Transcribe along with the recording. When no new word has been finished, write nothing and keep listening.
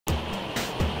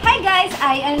guys,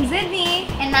 I am Zidney.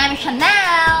 And I'm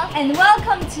Chanel. And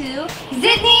welcome to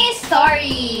Zidney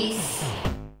Stories.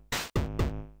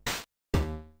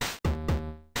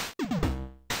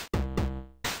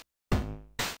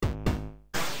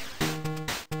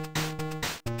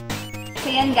 So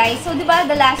yan guys, so diba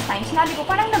the last time, sinabi ko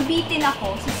parang nabitin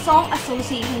ako sa Song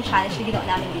Association Challenge na ginawa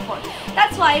namin before.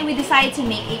 That's why we decided to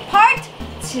make a part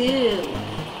 2.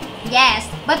 Yes,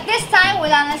 but this time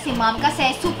wala na si Mom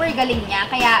kasi super galing niya,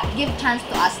 kaya give chance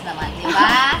to us naman, di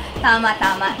ba? Tama.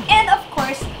 And of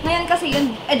course, ngayon kasi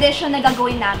yung edition na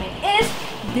gagawin namin is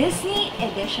Disney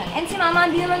edition. And si Mama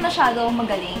hindi naman masyado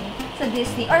magaling sa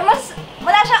Disney. Or mas,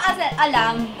 wala siyang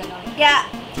alam, gano'n. Kaya,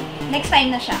 next time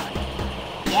na siya.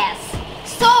 Yes.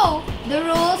 So, the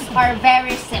rules are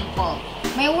very simple.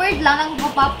 May word lang ang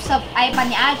pop-up sa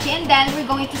iPad ni Achi and then we're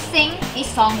going to sing a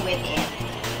song with it.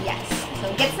 Yes. So,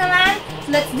 gets naman.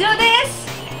 So, let's do this.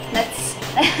 Let's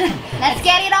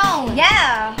get it on.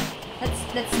 Yeah.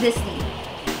 Let's Disney.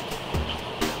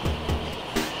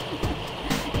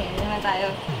 Okay, naman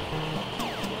tayo.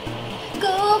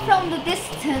 Go from the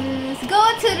distance. Go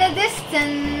to the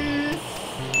distance.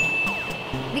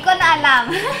 Di ko na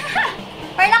alam.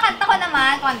 Pero nakanta ko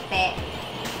naman, konti.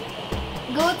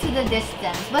 Go to the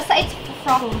distance. Basta it's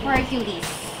from Hercules.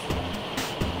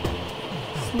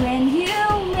 When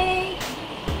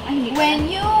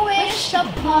you wish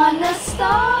upon a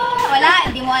star.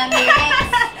 Wala, hindi mo alam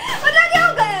lyrics. Ba't lagi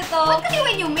ako ganito? Ba't kasi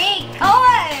when you make? Oo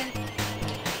eh.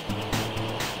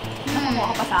 Nakakuha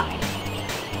ka pa sa akin.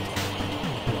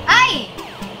 Ay!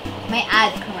 May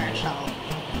ad commercial.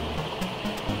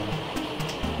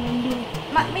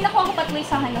 May nakuha ko pa tuloy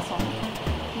sa akin na song.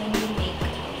 When you make a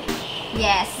wish.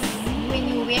 Yes. When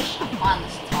you wish upon a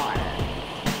star.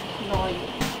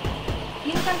 Loyal.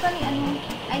 Yung kanta ni ano?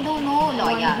 I don't know,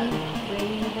 loyal.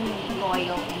 Brave and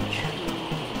loyal and true.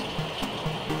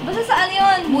 Basta sa ano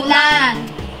yun? Mulan.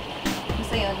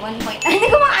 Basta yun, 1 point. Ay,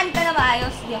 hindi ko makanta na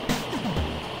maayos. Di ako.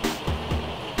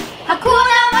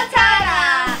 Hakuna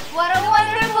Matata! What a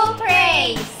wonderful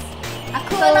praise!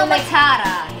 Hakuna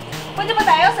Matata! Pwede ba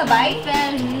tayo sabay?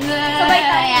 Sabay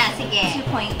tayo. Yeah, sige. 2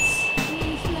 points.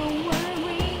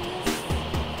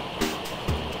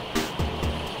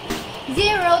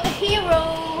 Zero to hero.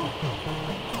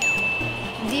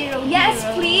 Zero Yes,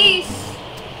 hero. please!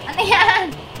 Ano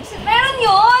yan? Meron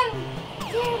yun!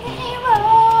 Zero to hero.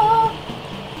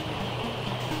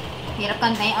 Hirap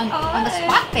kantayin on the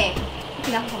spot eh.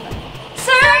 Kailangan ko ba?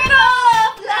 Circle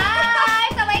of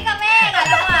life! Sabay kami!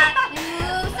 Kala mo ha?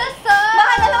 Moves us all.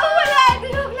 Baka nalang wala!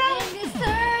 Dilog lang! In the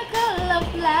circle of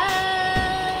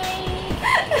life.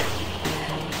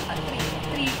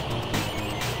 3.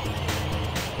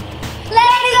 Let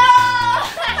it go!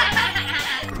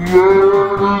 Let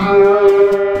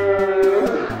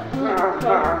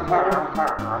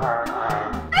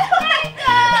it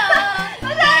go!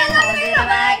 Don't hold it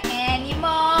back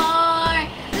anymore.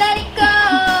 Let it go!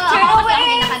 Turn Ako kasi away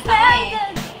ang kinakanta ko eh.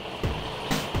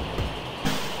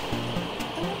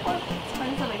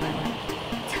 Parang sabay ba naman?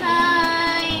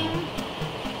 Time.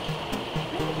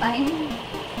 Time?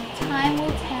 Time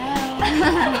will tell.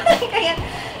 Kaya,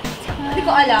 hindi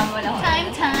ko alam. Wala ko. Time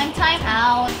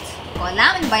out. O,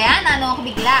 alam ba yan? Ano ako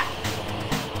bigla?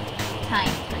 Time.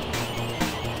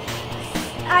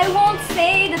 I won't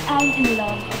say that I'm in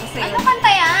love. Kasi Ano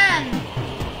kanta yan?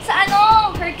 sa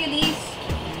ano? Hercules.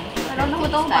 Pero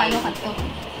nakuha ko paano kanto.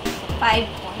 5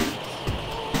 points.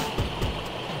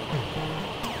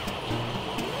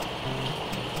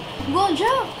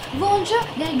 Bonjour,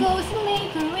 there goes the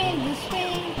maker in the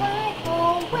spring, like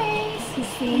always. The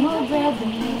same old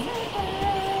rhythm.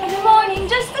 Every morning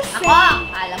just the same.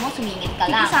 Ako, alam mo, sumingit ka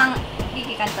lang.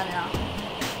 Kikikanta na ako.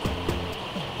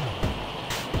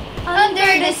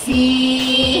 Under the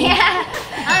sea.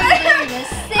 Under the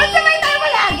sea. Ba't sabay tayo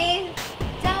palagi?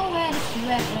 Down where the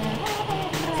river.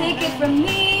 Take it from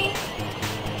me.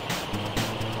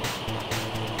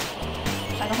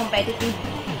 Masyado competitive.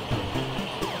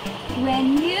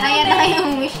 When you Ayan na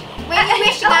yung wish. When you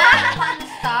wish ka upon a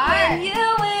star. When you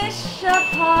wish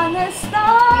upon a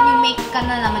star. When you make ka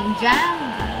na naman dyan.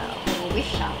 Wish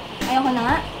siya. Ayoko na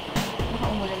nga. Baka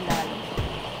umulan lalo.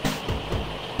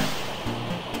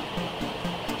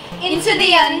 Into the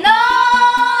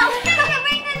unknown!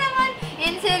 Sabay na naman.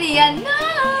 Into the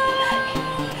unknown.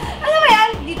 Ano ba yan?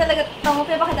 Di talaga. Tama,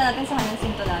 pinapakita natin sa kanyang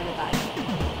sintonado tayo.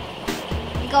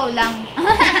 Ikaw lang.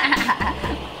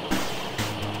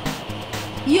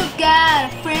 You've got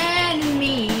a friend in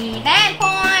me. 10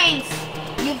 points!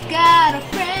 You've got a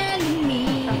friend in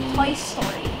me. From Toy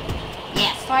Story.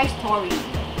 Yes, Toy Story.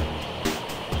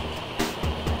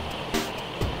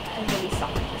 I really suck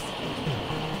at this game.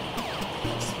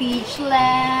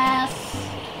 speechless.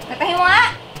 Katahin mo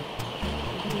nga!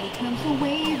 Here comes a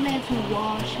wave meant to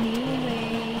wash me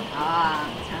away.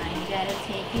 Time that it's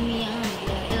taking me on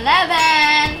the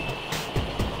 11.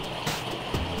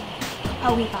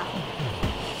 Awi pa ako.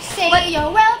 Say you're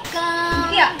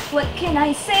welcome. Yeah, what can I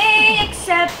say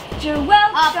except you're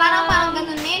welcome? Parang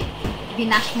ganun eh.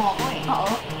 Binash mo ako eh.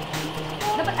 Oo.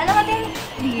 Dapat alam natin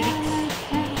lyrics.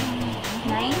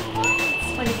 9 points?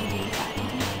 Pwede bigay sa akin.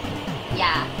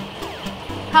 Yeah.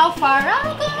 How far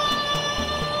I'll go?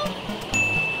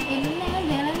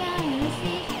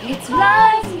 It's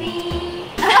loves me.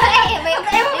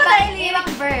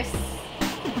 Ibang verse.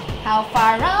 How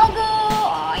far I'll go?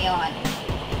 Ayun.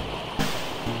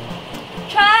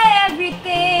 Try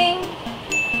everything.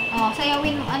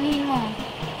 Sayawin mo, anuhin mo.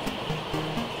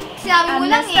 Sinabi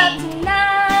mo lang messed up eh.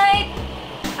 tonight.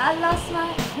 I lost my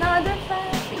another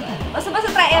fight. Basta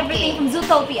try everything from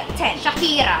Zootopia. 10.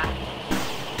 Shakira.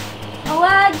 Oh,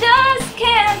 I just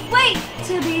can't wait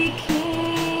to be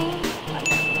king.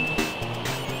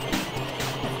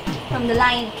 From the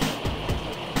Lion King.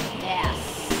 Yes.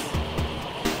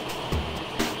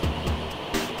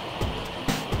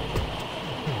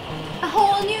 A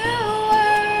whole new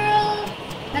world,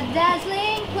 a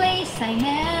dazzling place I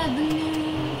never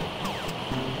knew.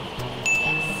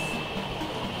 Yes.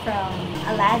 From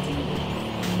Aladdin.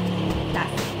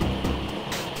 That's it.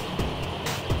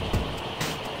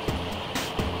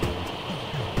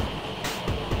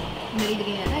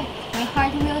 Nililagay na ito eh. My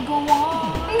heart will go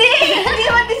on. Hindi! Hindi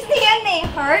naman Disney yan eh.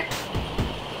 Heart?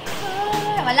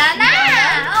 Wala na!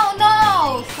 Oh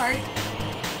no! Heart?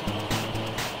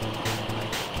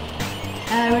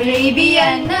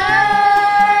 Arabian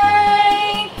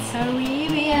nights,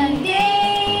 Arabian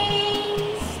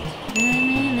days.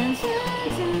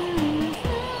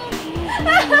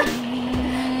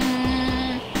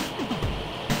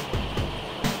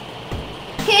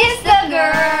 Kiss the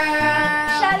girl.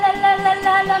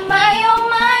 Sha-la-la-la-la-la, my oh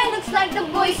my. Looks like the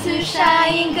boy's too shy.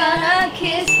 Ain't gonna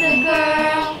kiss the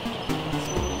girl.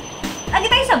 Lagi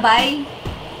tayo sabay.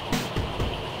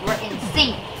 We're in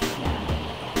sync.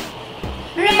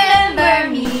 Remember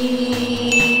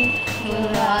me. We're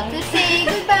about to say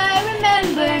goodbye.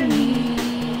 Remember me.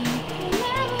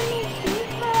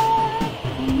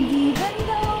 Even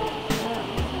though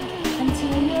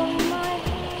until you're my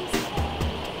eyes.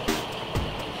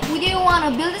 Would you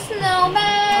wanna build a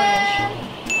snowman?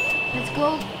 Let's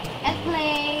go and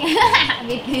play.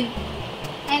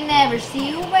 I never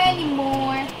see you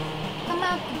anymore. Come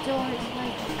out the door, it's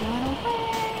like you've gone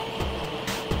away.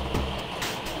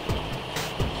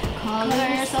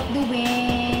 Colors of the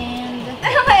wind.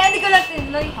 Ano kaya? Hindi ko natin.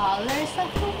 Colors of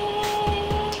the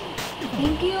wind.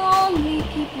 Think you only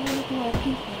people who are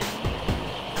people.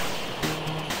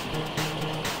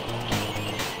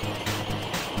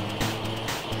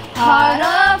 Part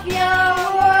of your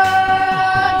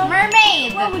world.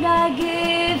 Mermaid. What would I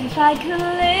give if I could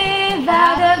live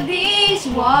out of these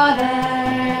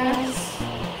waters?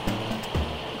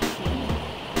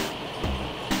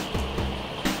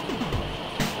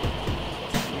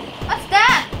 What's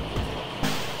that?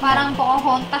 Parang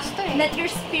Pocahontas to eh. Let your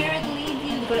spirit lead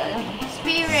you. Hindi ko alam.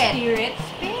 Spirit. Spirit.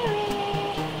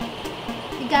 Spirit.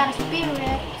 You got a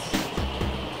spirit.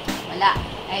 Wala.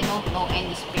 I don't know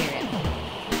any spirit.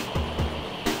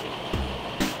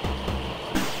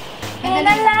 And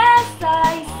at last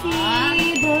I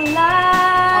see the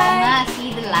light.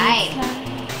 See the light.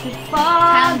 The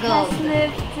fog Tangled. has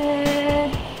lifted.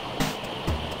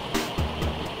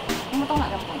 Ano ito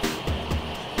nga po?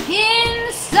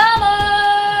 In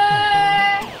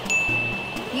summer.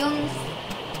 Yung,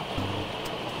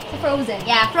 Sa Frozen.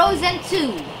 yeah, Frozen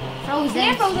 2. Frozen.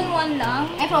 Hindi, Frozen 1 lang.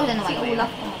 Ay, Frozen 1. Si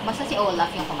Olaf. Basta si Olaf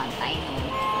yung kumantay. No?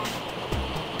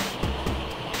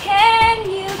 Can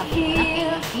you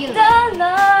feel the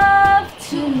love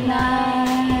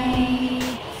tonight?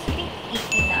 I think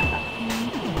 18 na ata.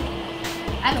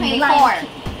 I'm From the 24. Lion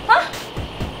King. Ha?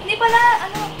 Hindi pala,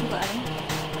 ano? Di ba ano?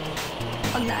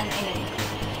 Pag naan na ilan.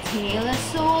 Till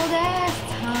as old as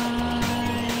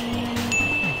time.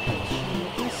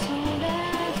 Till as old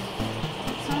as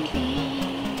something.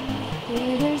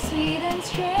 Bittersweet and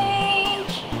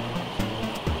strange.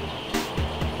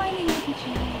 Finding you can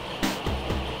change.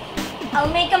 I'll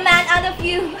make a man out of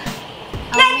you.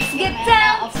 Let's get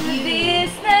down to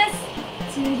business.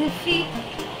 To defeat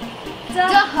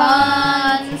the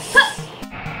Huns.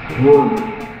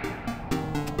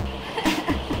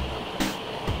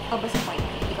 Oh, basta point.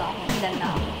 Ikaw ako. Ilan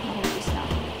na ako. Nakumpis na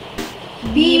ako.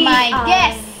 Be my our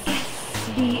guest.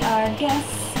 Be our guest.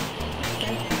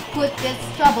 Put this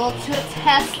trouble to a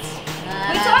test.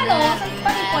 Wait, so ano? Saan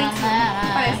pa yung points mo?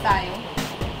 Pares tayo.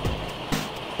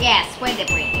 Yes, pwede.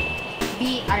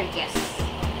 Be our guest.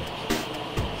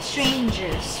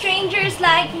 Strangers. Strangers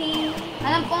like me.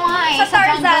 Alam ko nga eh, Sa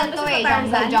Tarzan. jungle to Sa eh.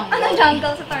 Tarzan. Jungle. Ano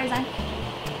jungle sa Tarzan?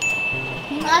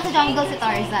 Yung mga sa jungle si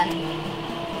Tarzan.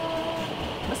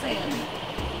 Basta yun.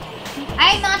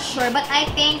 I'm not sure, but I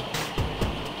think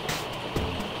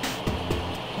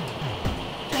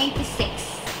 26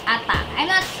 ata. I'm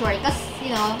not sure because,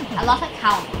 you know, I lost a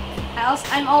count.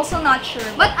 I'm also not sure.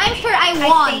 But I'm sure I I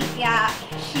won. think, yeah,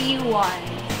 she won.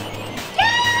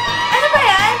 Ano ba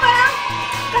yan? Parang,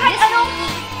 kahit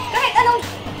anong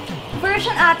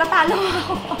version ata, talo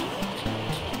ako.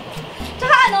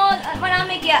 Tsaka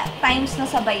marami kaya times na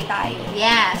sabay tayo.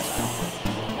 Yes.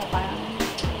 So, parang,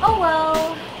 oh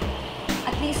well,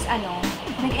 at least,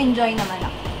 nag-enjoy naman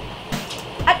ako.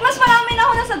 At mas marami na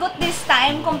ako nasagot this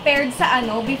time compared sa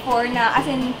before na, as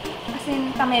in,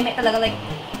 tameme talaga, like,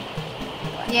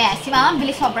 Yes, si Mama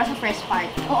bilis sobra sa first part.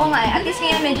 oo nga eh. At least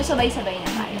ngayon medyo sabay-sabay na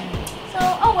tayo. So,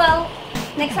 oh well,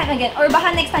 next time again. Or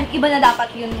baka next time, iba na dapat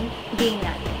yung game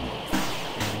natin.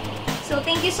 So,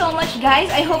 thank you so much, guys.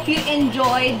 I hope you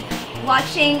enjoyed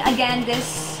watching again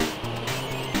this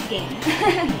game.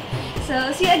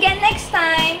 So, see you again next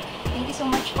time. Thank you so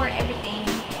much for everything.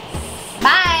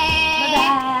 Bye!